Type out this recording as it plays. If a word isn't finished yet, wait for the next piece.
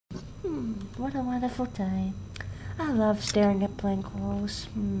What a wonderful day. I love staring at blank walls.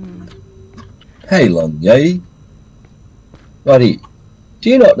 Hey, Long Yeti. Righty. Do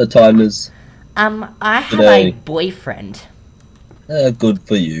you know what the time is? I have Today. a boyfriend. Good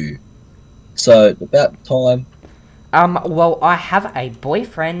for you. So, about time. Well, I have a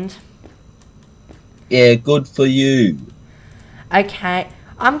boyfriend. Yeah, good for you. Okay,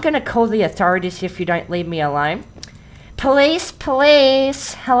 I'm gonna call the authorities if you don't leave me alone. Police,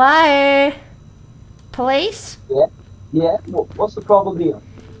 police, hello? Police? Yeah. What's the problem here?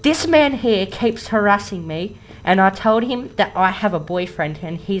 This man here keeps harassing me, and I told him that I have a boyfriend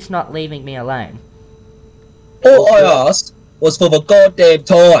and he's not leaving me alone. All I asked was for the goddamn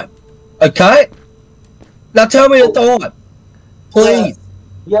time. Okay? Now tell me the time. Please.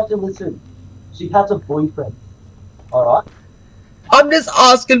 You have to listen. She has a boyfriend. Alright? I'm just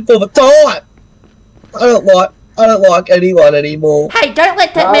asking for the time. I don't like anyone anymore. Hey, don't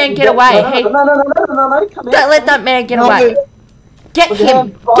let that man get away. Hey, No, come here. don't let that man get away. Get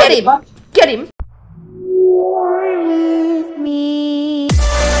him! Get him! Get him! With me.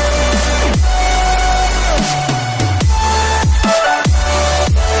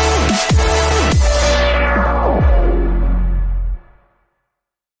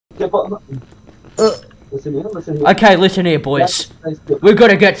 Listen here. Okay, listen here, boys. We're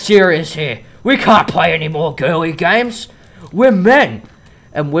gonna get serious here. We can't play any more girly games. We're men.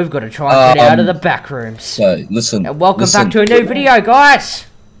 And we've got to try and get out of the back rooms. So, listen. And welcome back to a new video, guys.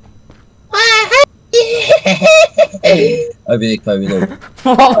 Over here, Chloe, look.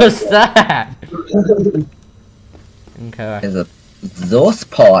 What was that? Okay. There's a exhaust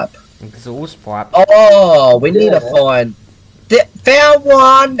pipe. Exhaust pipe. Oh, we need to find... Found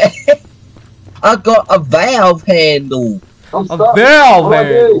one! I got a valve handle. A valve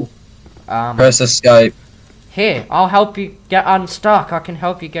handle. Press escape. Here, I'll help you get unstuck. I can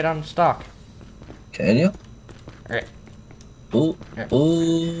help you get unstuck. Can you? Right. Ooh. Yeah.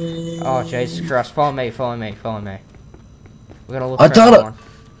 Ooh. Oh, Jesus Christ. Follow me, follow me, follow me. We're gonna look I for done another it. one.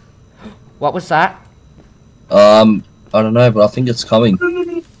 What was that? I don't know, but I think it's coming.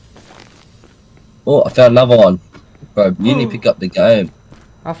 Oh, I found another one. Bro, you need to pick up the game.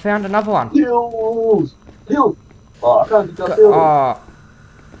 I found another one. Pills! Oh, I can't pick up pills. Oh.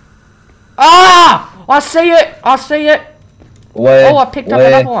 Ah! I see it! I see it! Where? Oh, I picked up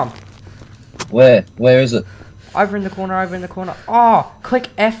another one. Where? Where is it? Over in the corner, over in the corner. Oh, click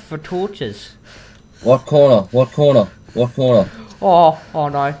F for torches. What corner? What corner? What corner? Oh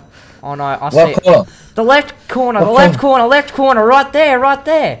no. Oh no, I see What it. corner? The left corner, What the left corner, right there, right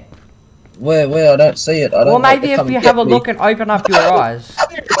there. Where? I don't see it. I don't Well, like maybe to if come you and have get a me. look and open up your eyes.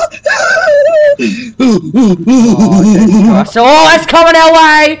 Oh, it's coming our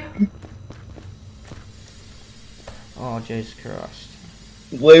way! Oh, Jesus Christ.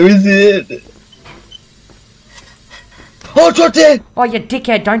 Where is it? Oh, it's right there! Oh, you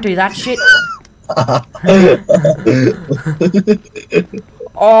dickhead, don't do that shit.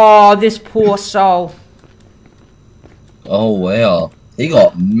 Oh, this poor soul. Oh, wow. He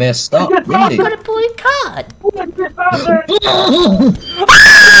got messed up, I didn't he? got a blue card.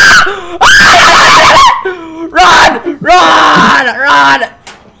 Run! Run!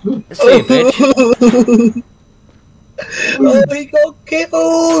 See you, bitch. Oh, he got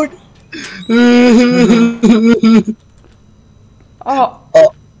killed! Oh. I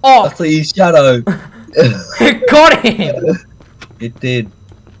Oh. see his shadow. It got him. It did.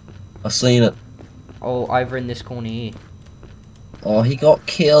 I seen it. Oh, over in this corner here. Oh, he got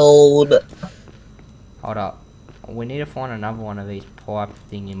killed. Hold up. We need to find another one of these pipe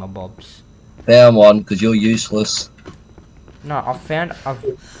thingy-my-bobs. Found one, because you're useless. No,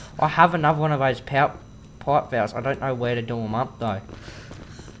 I have another one of those pipe valves. I don't know where to do them up, though.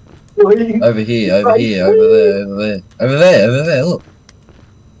 Over here, over here, over there, over there. Over there, over there, look.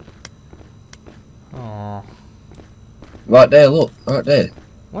 Oh. Right there, look. Right there.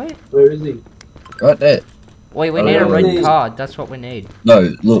 Wait. Where is he? Right there. Wait, we I need a don't know. red card. That's what we need.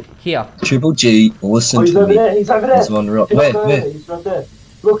 No, look. Here. Triple G, listen Oh, he's to over me. there, he's over there. There's one right. He's Where? right Where? there. He's right there.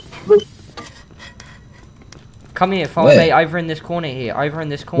 Look, look. Come here, follow Where? me. Over in this corner here. Over in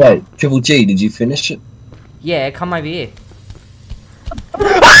this corner. Wait, Triple G, did you finish it? Yeah, come over here. No!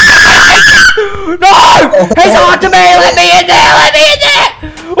 He's on to me! Let me in there! Let me in there!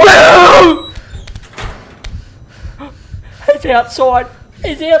 Woo! He's outside.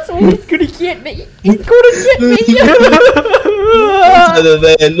 He's outside. He's gonna get me. He's gonna get me. Over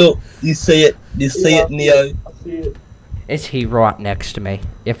there, look. You see it. You see it, Neo. I see it. Is he right next to me?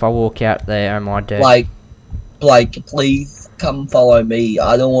 If I walk out there, am I dead? Blake, please come follow me.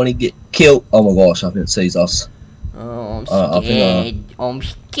 I don't want to get killed. Oh my gosh, I think it sees us. Oh, I'm I think scared. I'm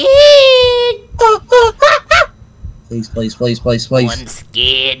scared. Please, please, please, please, please. I'm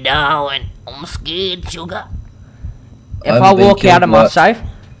scared, darling. I'm scared, sugar. If haven't I been walk killed out, am I yet. safe?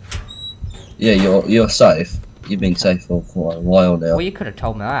 Yeah, you're safe. You've been safe for a while now. Well, you could have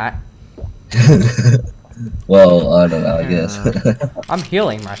told me that. Well, I don't know, I guess. I'm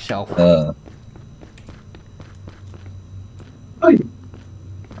healing myself.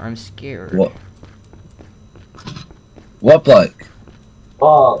 I'm scared. What? What bloke?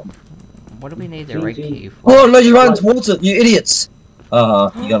 Oh, What do we need the red key for? Oh no, you ran towards it, you idiots! You're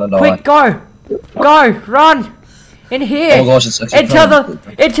gonna die. Quick, go! Go! Run! In here! Oh gosh, it's actually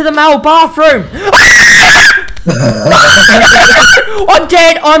Into the male bathroom! I'm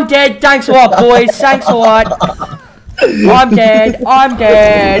dead! I'm dead! Thanks a lot, boys! Thanks a lot! I'm dead! I'm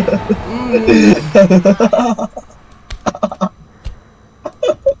dead!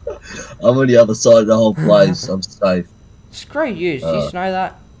 I'm on the other side of the whole place. I'm safe. Screw you! Do you know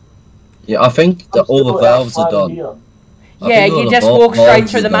that? Yeah, I think that all the valves are done. Yeah, you just walk straight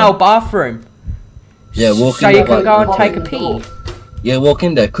through the male bathroom. Yeah, walk so in you there. can go and take a pee. Yeah, walk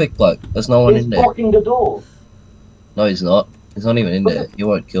in there, quick bloke. There's no one He's in there. blocking the door. No, he's not. He's not even in there. He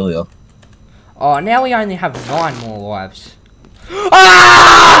won't kill you. Oh, now we only have 9 more lives.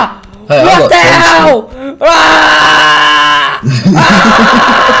 Ah! Hey, What the hell? Ah!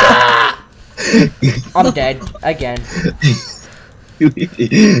 Ah! I'm dead again. You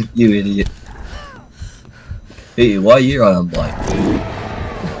idiot. You idiot. Hey, why are you running, Blake?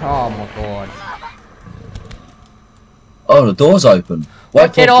 Oh my god. Oh, the door's open.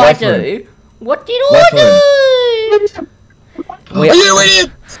 What did I do? What did I do? Are you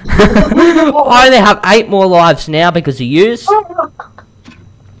idiot? I only have 8 more lives now because of yous.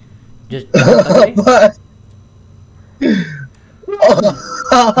 Just okay.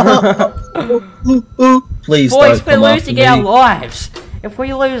 Please boys, don't we're come losing after our me. lives. If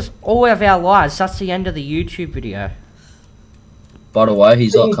we lose all of our lives, that's the end of the YouTube video. By the way,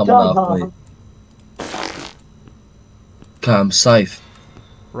 he's not coming after me. Okay, I'm safe.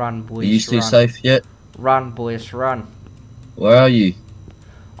 Run, boys. Are you still run. safe yet? Run, boys, run. Where are you?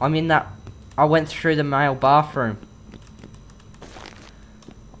 I'm in that. I went through the male bathroom.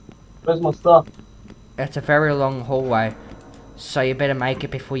 Where's my stuff? It's a very long hallway, so you better make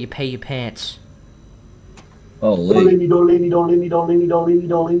it before you pee your pants. Don't Holy. leave me, don't leave me, don't leave me, don't leave me, don't leave me,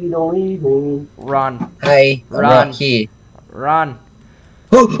 don't leave me, don't leave me. Run, Hey, I'm Run. right here. run.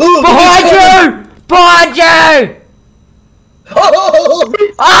 Behind you! Behind you!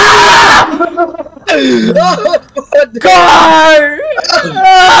 Ah! Go! Ah!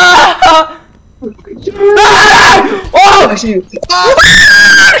 Ah! Oh! Actually,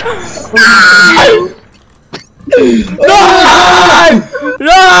 No! No! No!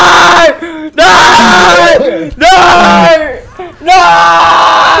 No! No!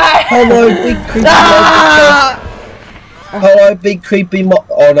 hello, big creepy Ah! Hello, big creepy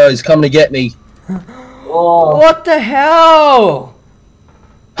oh no, he's coming to get me. Oh, What the hell?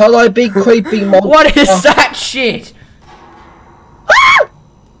 Hello, big creepy monster. What is that shit?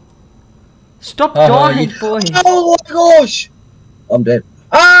 Stop dying, boy. Oh my gosh! I'm dead.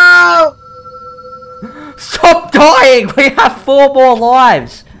 Ah! Stop dying! We have 4 more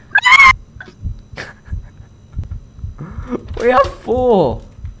lives. We have 4.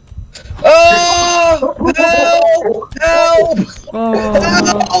 Ah! Help! Help!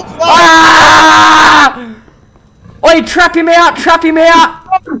 Oh. Ah! Oi, trap him out! Trap him out!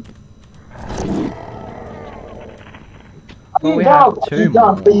 Well, we have 2 more.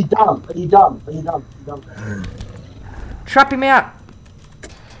 Are you done? Are you done? Are you done? Are you done? Trap him out!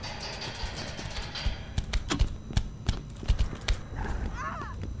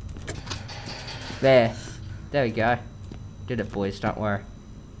 There. There we go. Did it, boys, don't worry.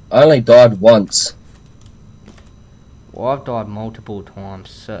 I only died once. Well, I've died multiple times,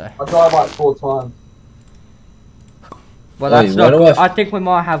 so... I died like 4 times. Well, Wait, that's where not... do I think we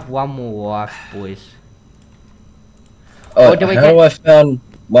might have 1 more life, boys. Oh, Or do we how get- do I find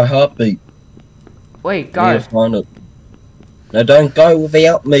my heartbeat? Wait, I need go. to find it. No, don't go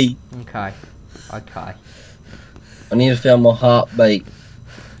without me. Okay. Okay. I need to find my heartbeat.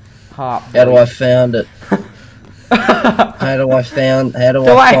 Heart. How do I find it? How do I find? How do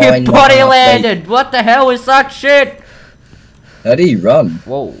The I way find he my body heartbeat? landed! What the hell is that shit? How do you run?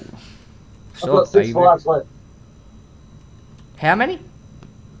 Whoa. I've got 6 baby. lives left. How many?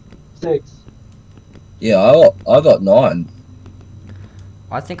 6. Yeah, I got 9.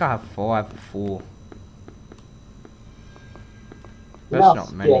 I think I have 5 or 4. You That's know how not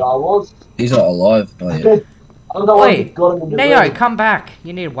scared many. I was. He's not alive. Oh, yeah. I'm the one who Wait, got him in the Neo, room. come back.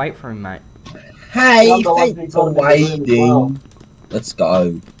 You need to wait for him, mate. Hey, I'm the one who thanks got for him in the room as well. waiting. Let's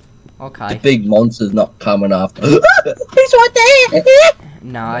go. The Okay. big monster's not coming after. He's right there!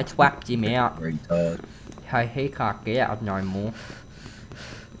 No, it's whacked him out. Retard. Hey, he can't get out no more.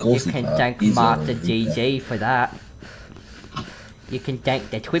 Of course You he can can't. thank He's Master already there. GG for that. You can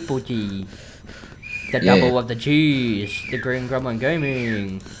thank the Triple G. The Yeah. double of the G's. The Green Gremlin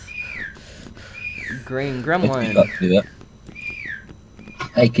Gaming. Green Let's Gremlin. not do that.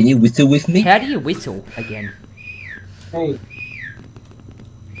 Hey, can you whistle with me? How do you whistle again? Hey,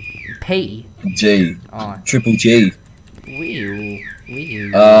 P. G. Oh. Triple G. Wheel.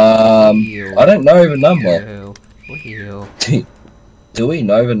 Wheel. I don't know the number. Wheel. Wheel. Do we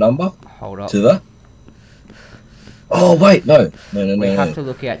know the number? Hold up. To the? Oh wait, no. No, We have no. to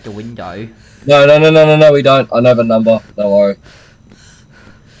look out the window. No, we don't. I know the number. Don't worry.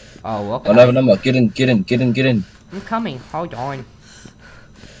 Oh, okay. I know the number. Get in. I'm coming. Hold on.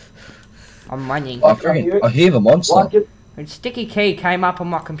 I'm running. I hear the monster. like it. A sticky key came up on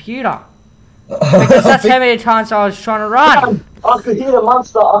my computer. Because that's how many times I was trying to run. I could hear the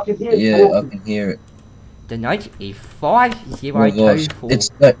monster. I could hear it. Yeah, I talking. can hear it. The note is Oh my gosh. 5024.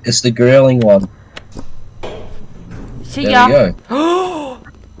 It's the growling one. See There ya. we go.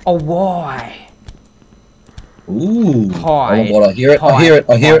 Oh, why? Ooh. Hide. Oh my god, I hear it.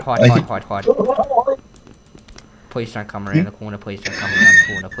 Hide. Please don't come around the corner. Please don't come around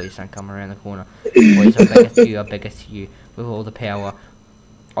the corner. Please don't come around the corner. Please, I beg of you, with all the power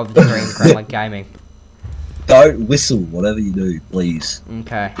of the Green Gremlin Gaming. Don't whistle, whatever you do, please.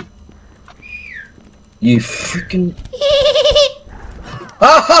 Okay. You freaking.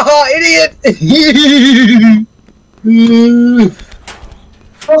 Ah, idiot!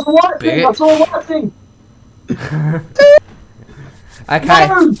 That's the white thing. I saw a white thing. Okay.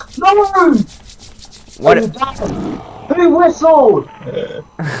 No. What? Who whistled?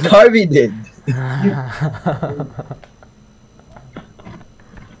 Kobe did.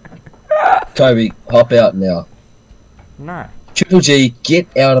 Kobe, hop out now. No. Triple G,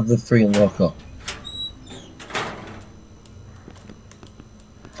 get out of the freaking locker.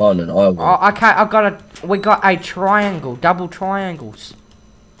 Fine, and I will. Oh, okay. We got a triangle. Double triangles.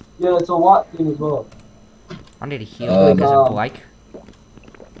 Yeah, it's a white thing as well. I need to heal because of Blake.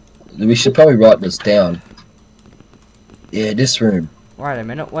 We should probably write this down. Yeah, this room. Wait a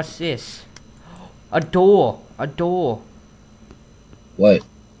minute. What's this? A door. A door. Wait.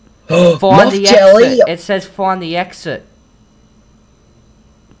 Find Moth the jelly! exit. It says find the exit.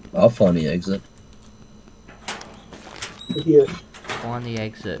 I'll find the exit. Here. Find the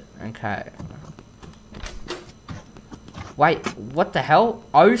exit. Okay. Wait, what the hell?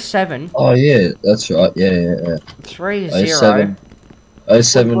 07 Oh yeah, that's right. Yeah. 30 07,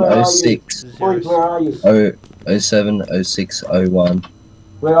 07, 06, Boys, where are you? 07, 06, 01,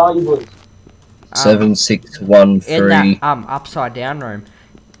 Where are you, boys? 7, 6, 1, 3. in that upside down room.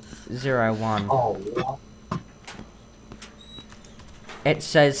 01. Oh, yeah. It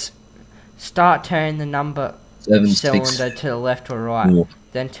says start turning the number 7, cylinder 6, to the left or right. 4.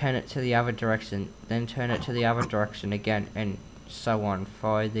 Then turn it to the other direction. Then turn it to the other direction again, and so on.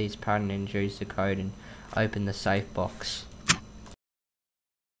 Follow these patterns and use the code and open the safe box.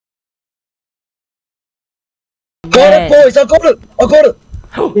 Got it, boys! I got it!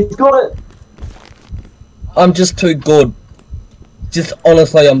 He's got it. I'm just too good. Just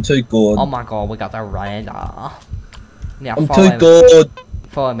honestly, I'm too good. Oh my god, we got the radar. Now I'm follow too good.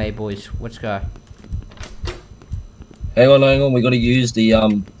 Follow me, boys. Let's go. Hang on. We gotta use the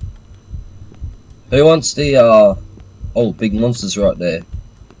Who wants the Oh, big monsters right there.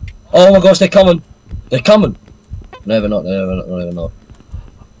 Oh my gosh, they're coming. They're coming. No, they're not. They're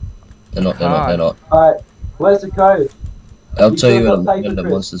not. Alright, where's the code? I'll tell you got when paper, the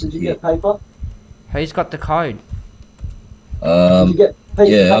Chris? monsters are Did you here. get paper? Who's got the code? Did you get paper?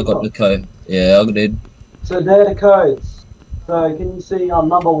 Yeah, I got the code. Yeah, I did. So they're the codes. So can you see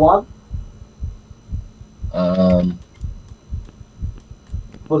number 1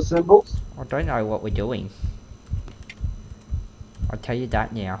 for symbols? I don't know what we're doing. I'll tell you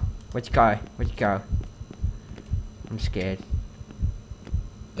that now. Let's go. I'm scared.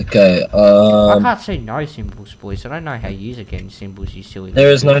 Okay, I can't see no symbols, boys. I don't know how you use again symbols, you silly.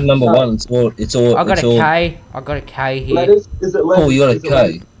 there is no number 1. It's all. I got it's a all. K. I got a K here. Letters? Is it letters? Oh, you got a Is it K.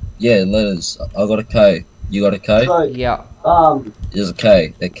 letters? Yeah, letters. I got a K. You got a K? So, Yeah. There's a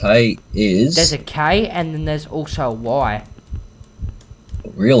K. The K is. There's a K and then there's also a Y.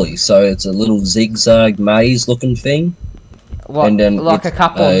 Really? So it's a little zigzag maze looking thing. Like, And then like a it's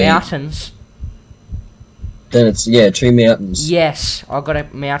couple of a- mountains. Then it's two mountains. Yes, I got a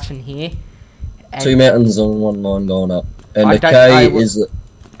mountain here. And, 2 mountains on one line going up. And I the don't K know is.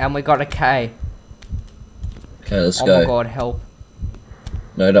 and we got a K. Okay, let's Oh go. my god, help.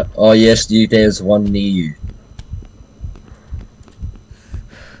 No, no. Oh yes, there's one near you.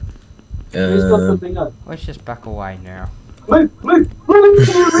 Who's got the thing on? Let's just back away now. Move, you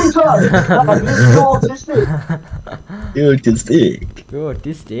retard! No, you're autistic. You're autistic. You're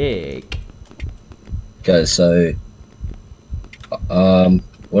autistic. Okay, so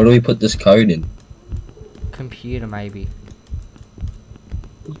where do we put this code in? Computer, maybe.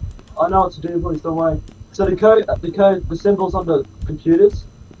 I know what to do, boys, don't worry. So the symbols on the computers,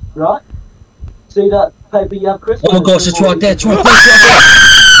 right? See that paper you have, Chris? Oh my gosh, it's right there, it's right there, it's right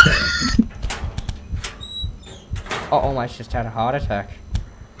there! I almost just had a heart attack.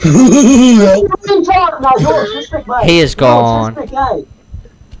 You're retard! No, you're autistic, mate. He is gone. You're autistic,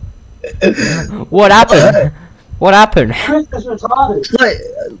 eh? What happened? What happened? Chris is retarded. Like,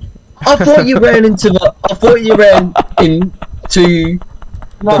 I thought you ran into the. I thought you ran into.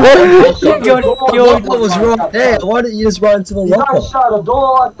 No, You're- Locker was right there. Why didn't you just run into the you don't locker? shut a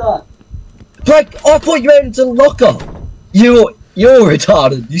door like that. Like, I thought you ran into the locker. You're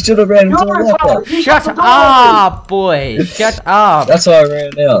retarded. You should have ran into the You're locker. retarded. You Shut shut the door. up, boy. Shut up. That's why I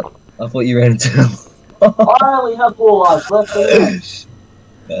ran out. I thought you ran into the I only have 4 lives left.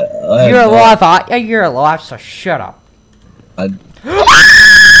 Anyway. You're alive, aren't you? You're alive, so shut up.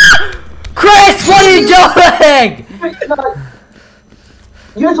 Chris, what are you doing? No,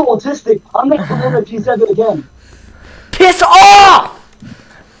 you're autistic. I'm not going to if you said it again. Piss off!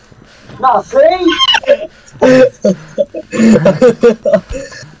 Nah, see?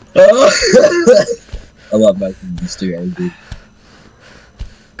 I love making these two angry.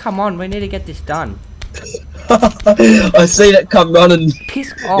 Come on, we need to get this done. I seen it come running.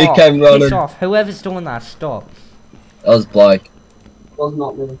 Piss off. It came running. Piss off. Whoever's doing that, stop. I was Blake. Was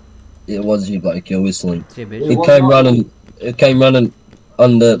not me. It was you, Blake. You're whistling. See, bitch. It It was came not running. It came running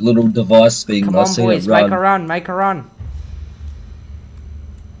on the little device thing. Come I on, seen boys, it run. make a run, make a run.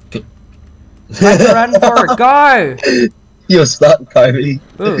 Good. Make a run for it, go! You're stuck, Kobe.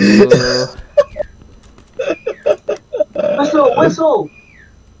 Ooh. Whistle, whistle!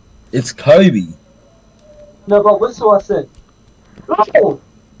 It's Kobe. No, but whistle, I said. Oh!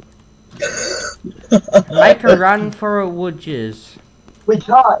 Make a run for it, would yous? We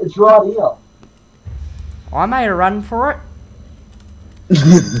can't, it's right here. I made a run for it,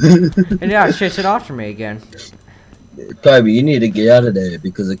 and now it's chasing after me again. Kobe, you need to get out of there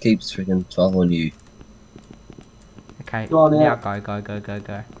because it keeps freaking following you. Okay, Go on, now out.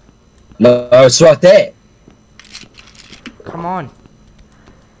 go. No, it's right there. Come on.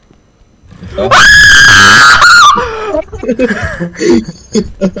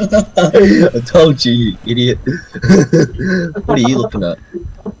 I told you, you idiot. What are you looking at?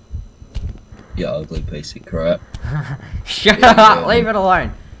 You ugly piece of crap. Shut up, leave it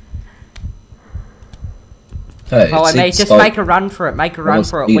alone. Hey, Follow it's me, it, just so- make a run for it, make a run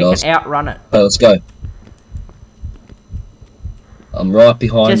for it, we Speedos. can outrun it. Hey, let's go. I'm right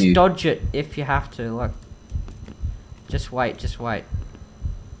behind Just you. dodge it if you have to, look. Just wait.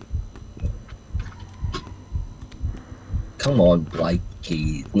 Come on,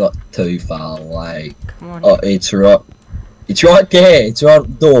 Blakey. Not too far away. Come on. Oh, it's right. It's right there. It's right at the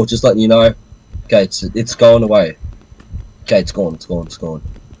door. Just letting you know. Okay, it's going away. Okay, it's gone.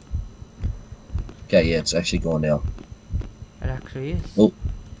 Okay, yeah, it's actually gone now. It actually is.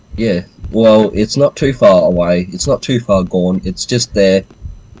 Yeah. Well, it's not too far away. It's not too far gone. It's just there.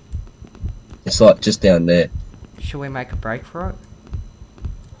 It's like just down there. Should we make a break for it?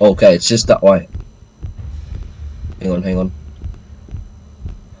 Okay, it's just that way. Hang on.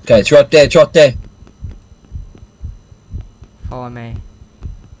 Okay, it's right there. Follow me.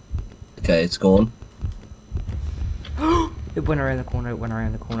 Okay, it's gone. It went around the corner,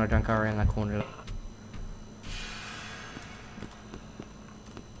 don't go around that corner.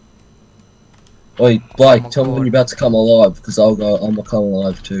 Oi, Blake, Oh my tell me when God. you're about to come alive, because I'm gonna come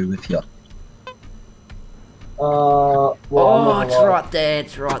alive too with you. Well, I'm Oh, not it's alive. right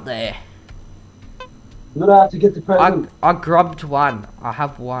there. I'm gonna have to get the present. I grabbed one. I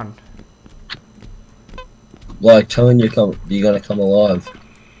have one. Like, tell me you're gonna come alive.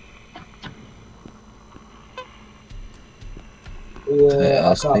 Okay, Yeah,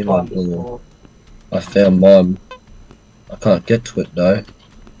 I ask me can't my find this little- door. I found mine. I can't get to it though.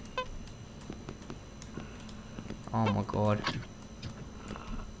 Oh my god.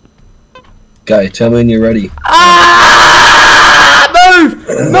 Okay, tell me when you're ready. Ah!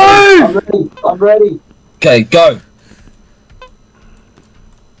 Move! I'm ready. Okay, go.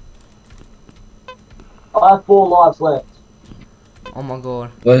 I have 4 lives left. Oh my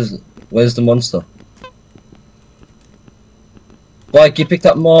god. Where's the monster? Blake, you picked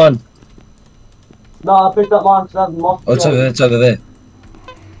up mine. No, I picked up mine because I have moth. Oh, it's over there.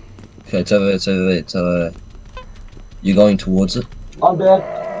 Okay, it's over there, it's over there, it's over there. You're going towards it? I'm dead.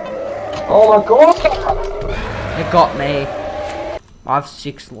 Oh my god! It got me. I have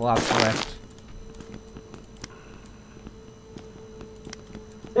 6 lives left.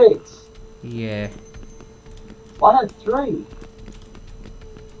 6. Yeah. I had 3.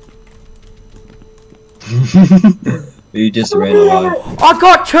 You just ran away. I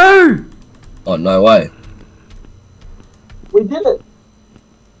got 2! Oh, no way. We did it.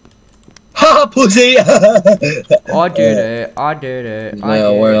 Ha, pussy! I did it. I did it.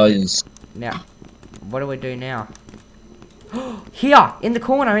 Now, where are you? Now, what do we do now? Here! In the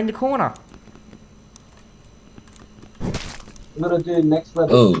corner, in the corner! I'm gonna do next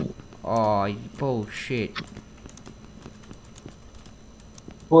level. Oh. Oh, you bullshit.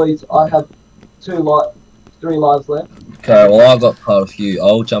 Boys, I have 3 lives left. Okay, well, I've got quite a few.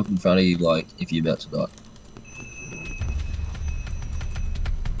 I'll jump in front of you, like, if you're about to die.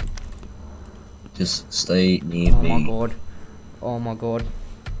 Just stay near me. Oh my god. Oh my god.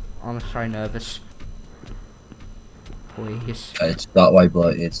 I'm so nervous. Please. Okay, it's that way,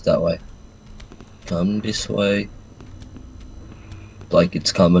 bloke. It's that way. Come this way. Like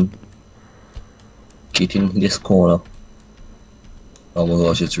it's coming. Get in this corner. Oh my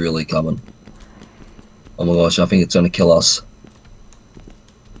gosh, it's really coming. Oh my gosh, I think it's gonna kill us.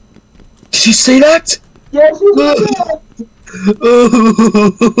 Did you see that? Yes, you did it!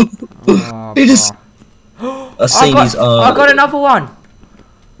 Oh, He just. bro. I seen his arm. I got another one.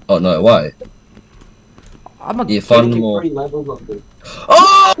 Oh no, why? I'm a You find Only more. 3 levels of this.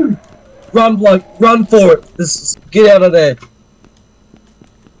 Oh! Run, bloke! Run for it! Get out of there!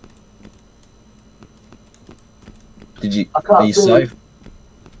 Did you? I can't Are you see. safe?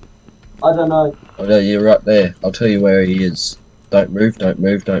 I don't know. Oh no, you're right there. I'll tell you where he is. Don't move, don't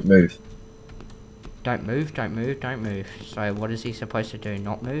move, don't move. Don't move, don't move, don't move. So what is he supposed to do?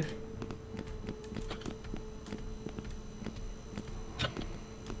 Not move?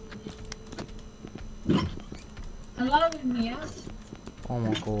 Hello, Mia. Oh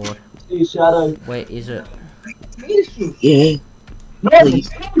my god. See your shadow. Where is it? Yeah. Please.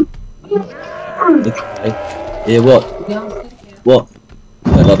 Okay. Yeah, what? What?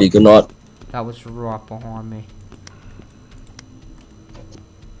 I love you, good night. That was right behind me.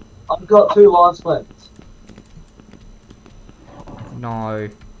 I've got 2 lives left. No.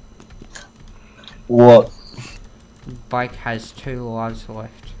 What? Bike has 2 lives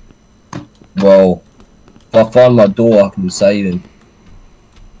left. Well, if I find my door, I can save him.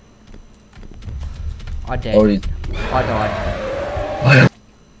 I did. Already. I died.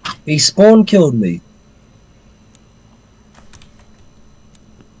 He spawn killed me.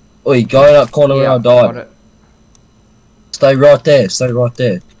 Oh, you going up corner where I got died. it. Stay right there, stay right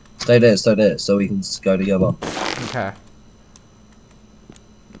there. Stay there, so we can go together. Okay.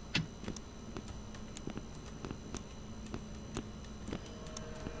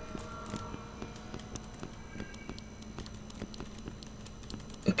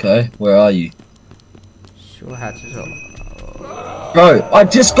 Okay, where are you? Sure had to. Bro, I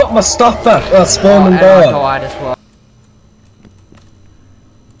just got my stuff back. I spawned and I died. died as well.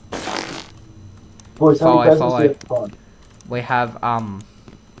 Boys, how many presents Follow. do you have to find? We have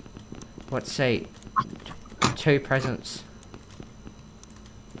let's see, 2 presents.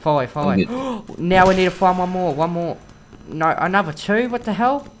 Follow. Now we need to find one more. No, another 2. What the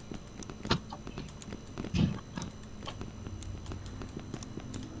hell?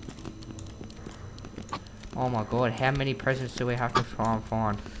 Oh my god, how many presents do we have to try and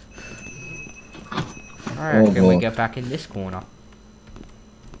find? I reckon we God. get back in this corner.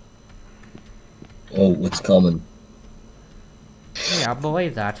 Oh, it's coming. Yeah, I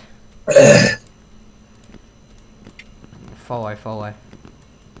believe that. Follow.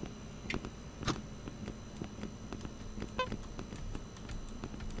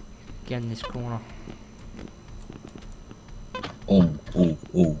 Get in this corner. Oh.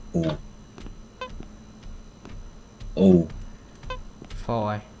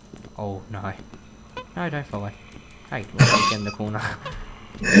 Follow. Oh no. No, don't follow. Hey, look, get in the corner.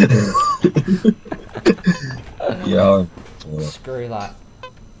 Yeah. Screw that.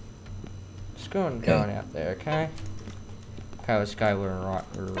 Screw on going out there, okay? Okay, let's go. We're right.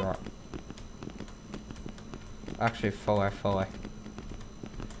 Actually, follow.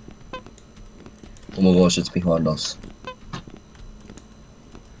 Oh my gosh, it's behind us.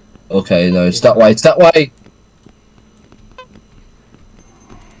 Okay, no, it's that way,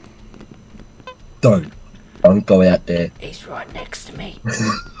 Don't go out there. He's right next to me.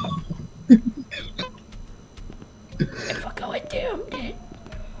 If I go out there, I'm dead.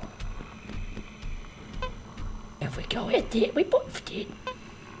 If we go out there, we both dead.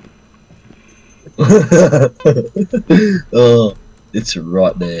 Oh, it's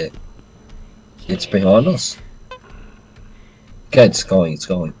right there. It's behind us. Okay, it's going, it's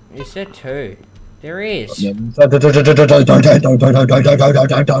going. You said 2. There is. No, no,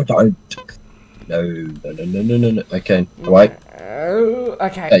 no. Okay, wait. Oh,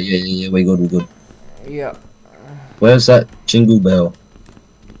 okay. Yeah, we good. Yeah. Where's that jingle bell?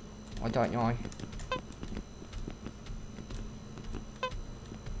 I don't know.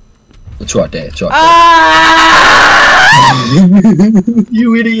 It's right there, it's right Ah! there.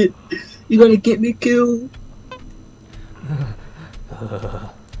 You idiot! You're gonna get me killed.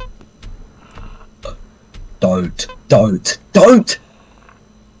 Don't!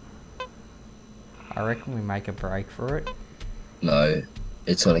 I reckon we make a break for it. No,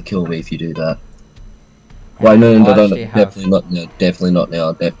 it's gonna kill me if you do that. Wait, no, definitely not now. Definitely not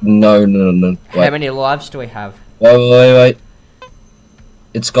now. No. Wait. How many lives do we have? Wait.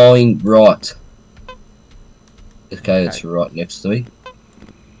 It's going right. Okay, it's right next to me.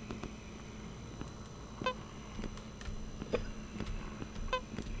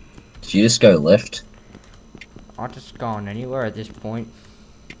 Did you just go left? I'll just go on anywhere at this point.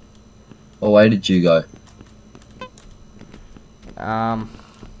 What way did you go? I'm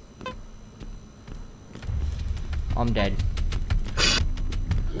dead.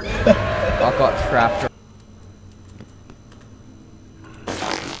 I got trapped.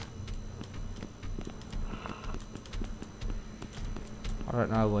 I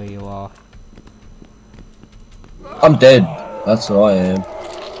don't know where you are. I'm dead. That's what I am.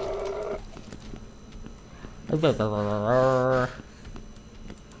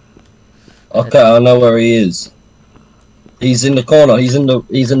 Okay, I know where he is. He's in the corner. He's in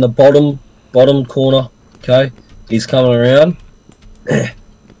the bottom corner. Okay, he's coming around.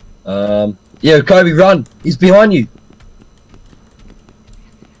 Yeah, Kobe, run! He's behind you.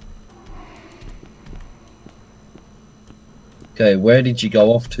 Okay, where did you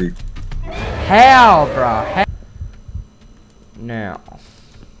go off to? How, bro? How? Now,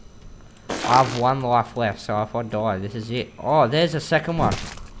 I have 1 life left, so if I die, this is it. Oh, there's a second one.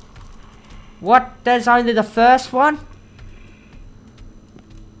 What? There's only the first one?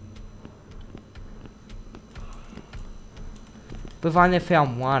 We've only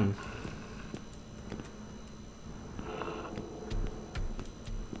found 1.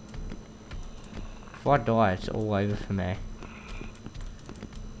 If I die, it's all over for me.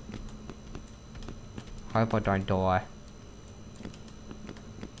 Hope I don't die.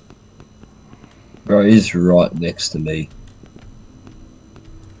 Bro, he's right next to me.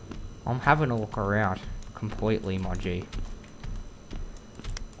 I'm having a look around completely, my G.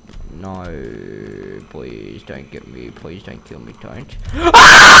 No, please don't get me. Please don't kill me. Don't.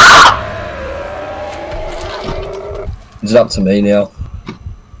 Is it up to me now?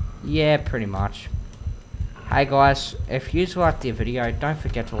 Yeah, pretty much. Hey guys, if you liked the video, don't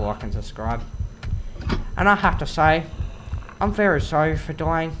forget to like and subscribe. And I have to say, I'm very sorry for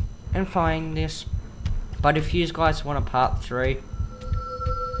dying and playing this. But if you guys want a part 3,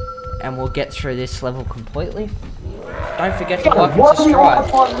 and we'll get through this level completely, don't forget to like and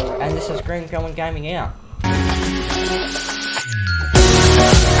subscribe. And this is Green Gaming out.